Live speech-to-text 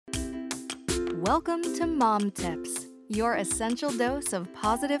Welcome to Mom Tips, your essential dose of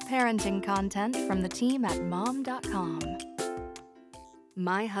positive parenting content from the team at mom.com.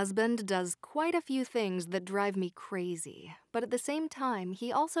 My husband does quite a few things that drive me crazy, but at the same time,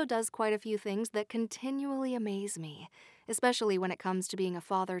 he also does quite a few things that continually amaze me, especially when it comes to being a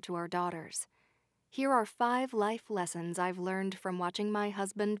father to our daughters. Here are 5 life lessons I've learned from watching my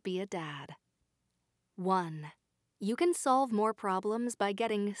husband be a dad. 1. You can solve more problems by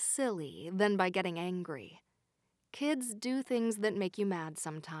getting silly than by getting angry. Kids do things that make you mad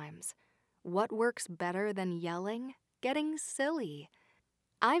sometimes. What works better than yelling? Getting silly.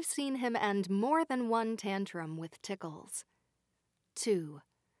 I've seen him end more than one tantrum with tickles. 2.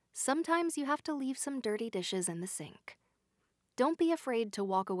 Sometimes you have to leave some dirty dishes in the sink. Don't be afraid to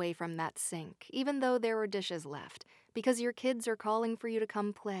walk away from that sink, even though there are dishes left, because your kids are calling for you to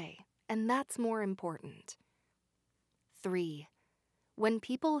come play, and that's more important. 3. When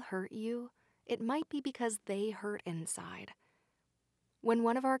people hurt you, it might be because they hurt inside. When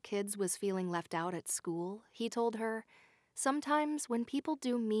one of our kids was feeling left out at school, he told her, "Sometimes when people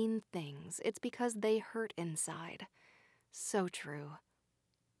do mean things, it's because they hurt inside." So true.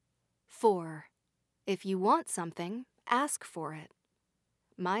 4. If you want something, ask for it.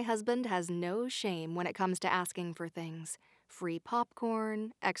 My husband has no shame when it comes to asking for things. Free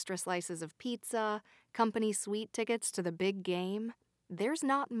popcorn, extra slices of pizza, company suite tickets to the big game. There's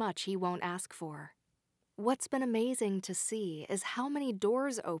not much he won't ask for. What's been amazing to see is how many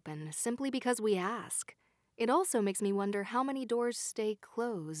doors open simply because we ask. It also makes me wonder how many doors stay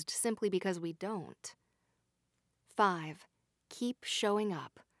closed simply because we don't. 5. Keep showing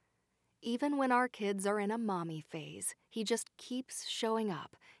up. Even when our kids are in a mommy phase, he just keeps showing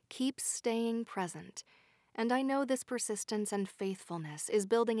up, keeps staying present. And I know this persistence and faithfulness is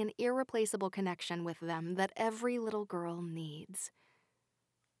building an irreplaceable connection with them that every little girl needs.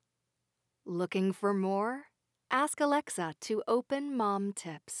 Looking for more? Ask Alexa to open Mom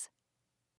Tips.